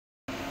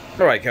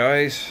Alright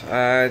guys,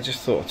 just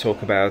thought I'd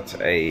talk about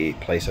a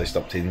place I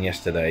stopped in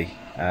yesterday.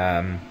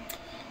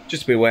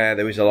 Just to be aware,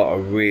 there is a lot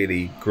of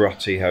really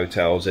grotty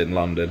hotels in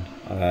London.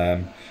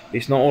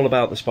 It's not all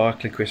about the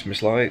sparkly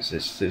Christmas lights,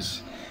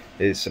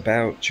 it's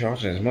about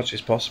charging as much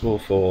as possible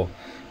for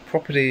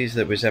properties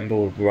that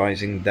resemble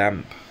Rising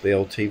Damp, the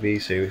old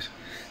TV series.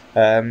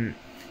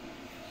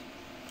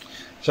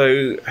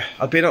 So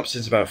I've been up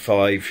since about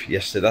 5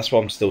 yesterday. That's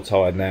why I'm still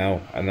tired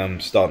now, and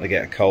I'm starting to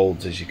get a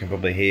cold, as you can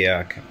probably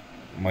hear.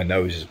 My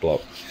nose is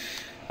blocked.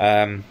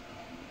 So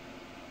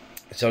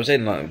I was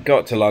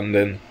got to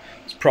London.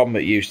 It's a problem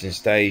at Euston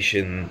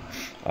Station,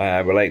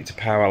 relating to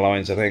power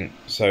lines, I think.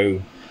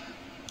 So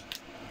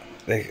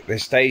the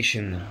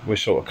station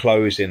was sort of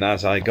closing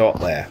as I got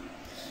there.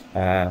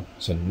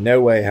 So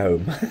no way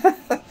home.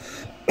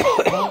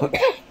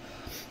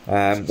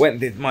 Went and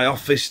did my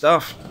office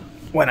stuff.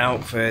 Went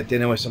out for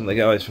dinner with some of the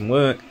guys from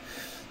work,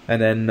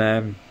 and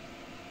then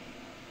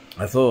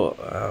I thought,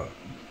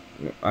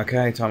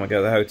 okay, time to go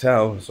to the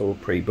hotel. It's all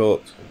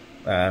pre-booked.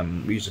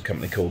 We use a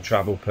company called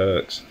Travel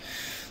Perks,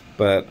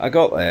 but I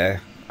got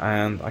there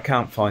and I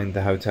can't find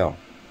the hotel.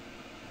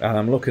 And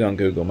I'm looking on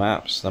Google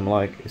Maps, and I'm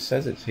like, it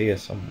says it's here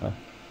somewhere.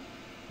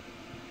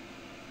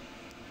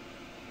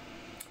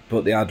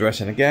 Put the address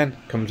in again,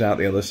 comes out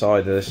the other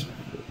side of this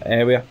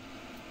area.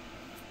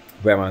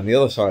 Where am I on the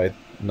other side?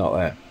 Not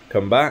there.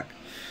 Come back,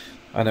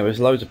 and there was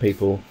loads of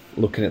people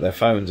looking at their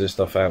phones and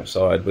stuff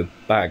outside with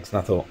bags, and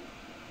I thought,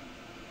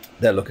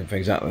 they're looking for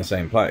exactly the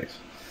same place.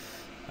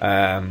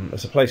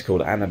 There's a place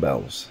called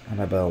Annabels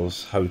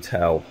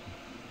Hotel.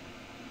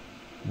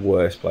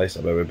 Worst place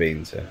I've ever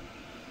been to.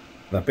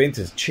 And I've been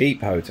to cheap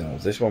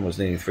hotels. This one was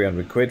nearly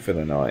 300 quid for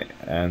the night,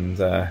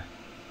 and I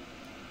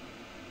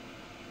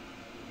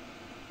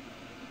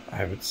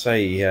would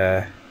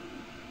say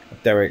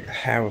Derek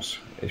House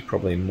is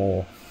probably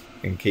more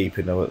in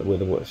keeping with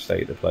the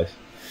state of the place.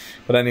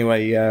 But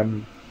anyway,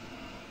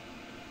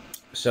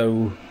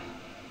 so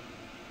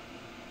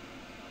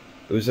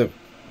there was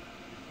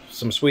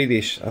some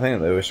Swedish. I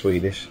think they were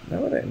Swedish.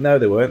 No,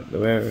 they weren't. They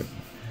were.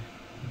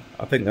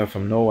 I think they're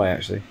from Norway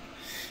actually.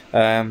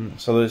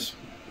 So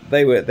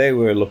they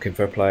were looking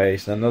for a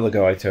place, and another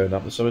guy turned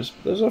up. So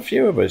there's a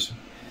few of us,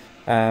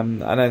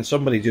 and then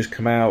somebody just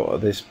come out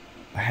of this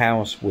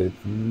house with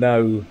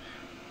no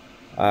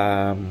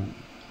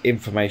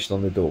information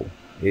on the door.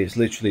 It's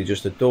literally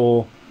just a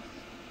door,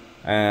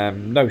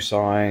 no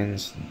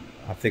signs.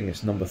 I think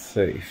it's number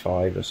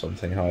 35 or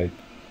something, Hyde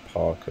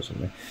Park or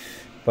something.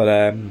 But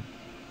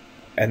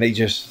and he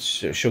just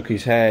shook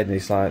his head, and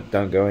he's like,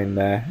 "Don't go in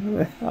there."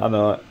 I'm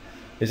like,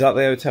 "Is that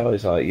the hotel?"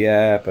 He's like,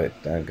 "Yeah, but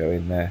don't go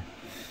in there."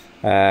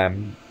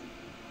 And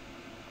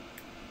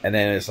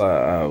then it's like,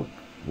 "Oh,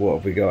 what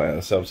have we got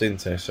ourselves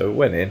into?" So we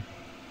went in.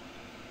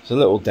 It's a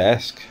little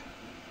desk,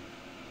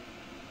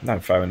 no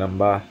phone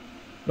number,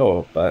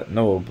 no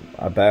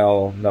a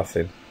bell,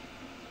 nothing,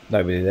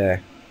 nobody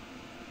there.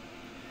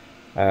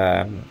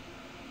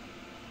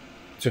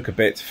 Took a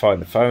bit to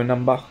find the phone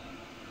number.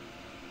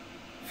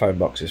 Phone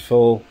box is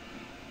full.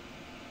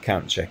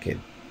 Can't check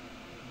in.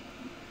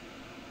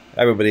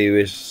 Everybody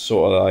was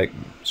sort of like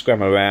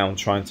scrambling around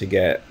trying to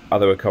get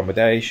other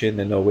accommodation.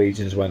 The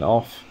Norwegians went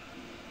off.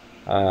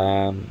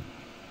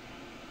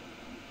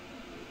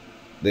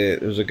 There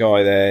was a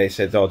guy there. He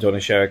said, "Oh, do you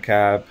want to share a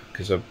cab?"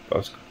 Because I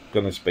was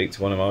going to speak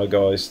to one of my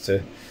guys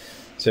to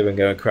see if we can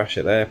go and crash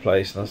at their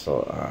place. And I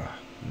thought,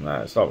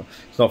 no, it's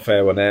not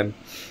fair on them.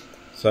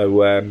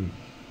 So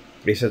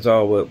he says,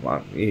 "Oh,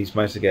 well, he's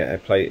managed to get a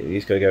plate.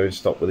 He's going to go and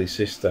stop with his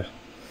sister."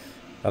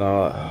 And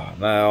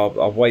no,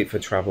 I'll wait for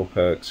Travel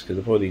Perks because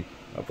I've already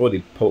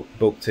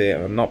booked it.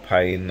 And I'm not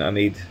paying. I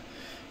need,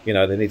 they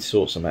need to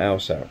sort something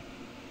else out.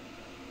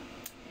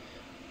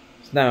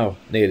 It's now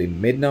nearly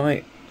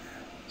midnight.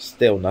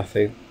 Still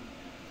nothing.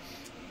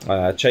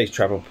 Chased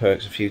Travel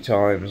Perks a few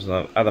times,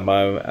 and at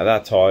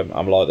that time,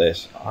 I'm like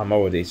this. I'm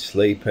already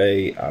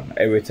sleepy. I'm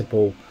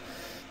irritable.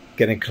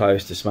 Getting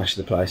close to smash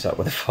the place up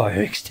with a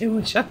fire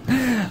extinguisher.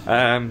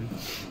 And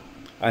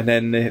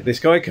then this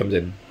guy comes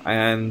in,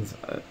 and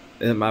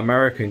my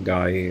American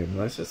guy,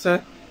 and I says,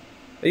 "Are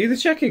you the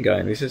check-in guy?"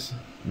 And he says,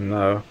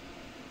 "No."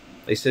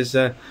 He says,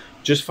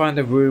 "Just find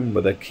a room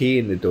with a key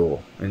in the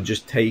door and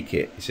just take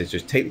it." He says,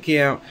 "Just take the key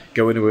out,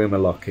 go in the room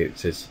and lock it." He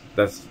says,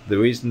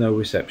 there is no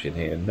reception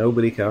here.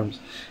 Nobody comes.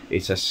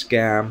 It's a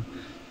scam.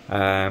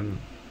 And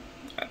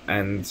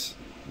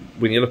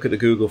when you look at the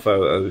Google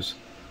photos,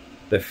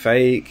 they're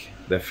fake.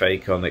 They're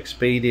fake on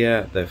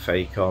Expedia. They're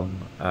fake on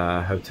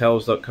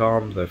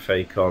hotels.com. They're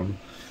fake on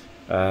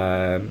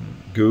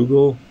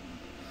Google.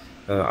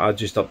 I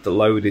just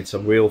uploaded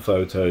some real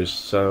photos,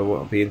 so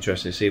I'll be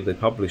interested to see if they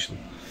publish them.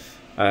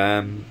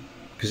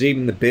 Because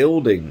even the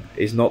building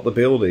is not the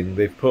building.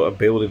 They've put a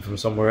building from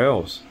somewhere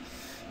else.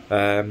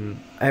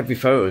 Every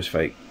photo is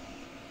fake.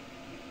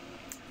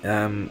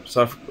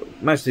 So I've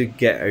managed to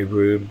get a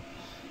room.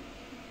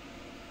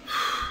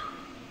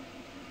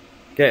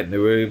 Get in the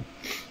room.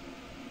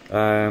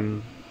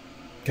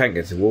 Can't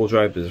get to the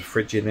wardrobe. There's a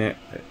fridge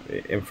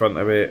in front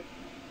of it.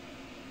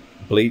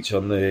 Bleach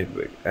on the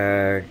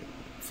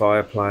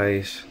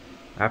fireplace,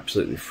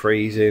 absolutely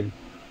freezing.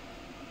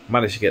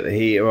 Managed to get the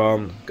heater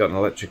on, got an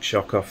electric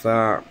shock off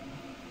that.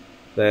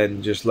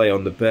 Then just lay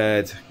on the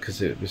bed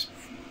because it was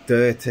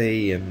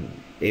dirty, and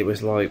it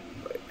was like,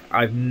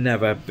 I've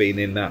never been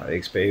in that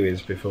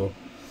experience before,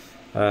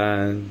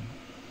 and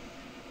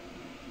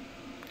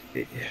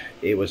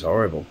it was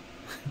horrible.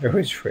 It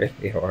was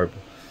really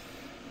horrible.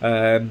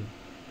 And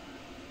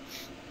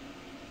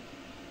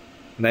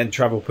then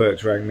Travel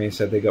Perks rang me and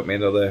said they got me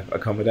another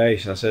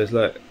accommodation. I says,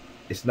 look,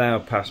 it's now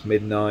past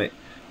midnight.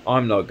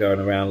 I'm not going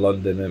around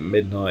London at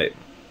midnight.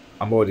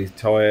 I'm already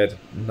tired,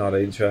 not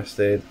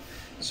interested.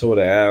 Sort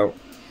it out.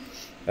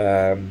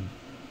 And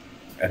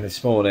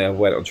this morning I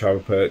went on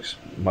Travel Perks.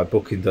 My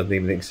booking doesn't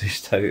even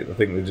exist. I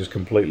think they just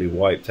completely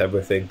wiped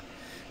everything.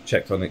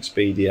 Checked on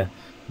Expedia.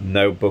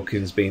 No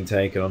bookings being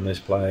taken on this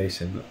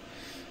place.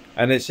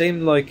 And it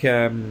seemed like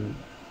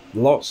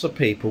lots of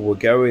people were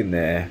going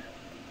there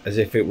as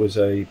if it was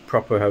a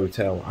proper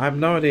hotel. I have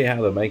no idea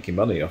how they're making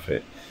money off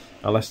it,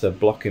 unless they're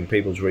blocking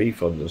people's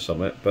refunds or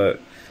something.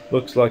 But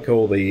looks like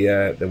all the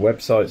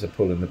websites are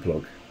pulling the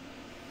plug.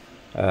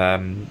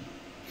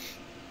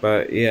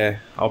 But yeah,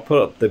 I'll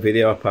put up the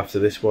video up after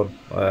this one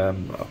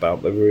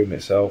about the room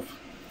itself.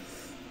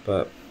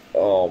 But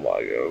oh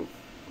my god,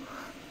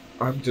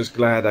 I'm just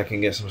glad I can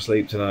get some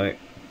sleep tonight,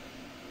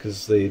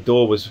 because the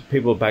door was,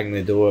 people were banging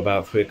the door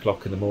about 3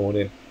 o'clock in the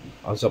morning.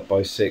 I was up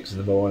by 6 in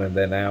the morning,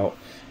 then out,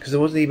 because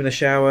there wasn't even a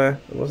shower,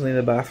 there wasn't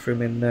even a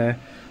bathroom in there.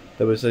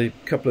 There was a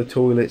couple of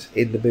toilets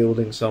in the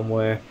building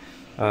somewhere,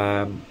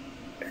 and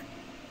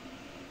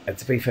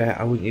to be fair,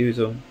 I wouldn't use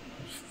them.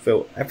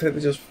 Everything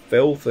was just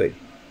filthy.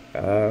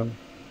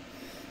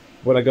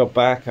 When I got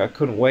back, I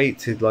couldn't wait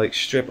to like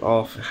strip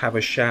off, have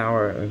a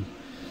shower, and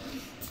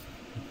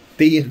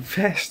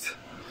de-infest.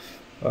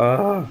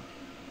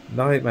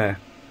 Nightmare.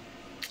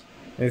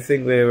 I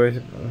think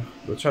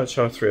we'll try to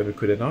charge 300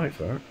 quid a night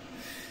for that.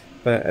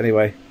 But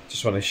anyway,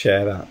 just want to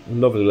share that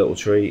lovely little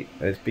treat.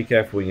 Be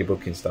careful when you're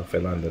booking stuff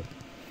in London.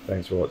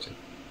 Thanks for watching.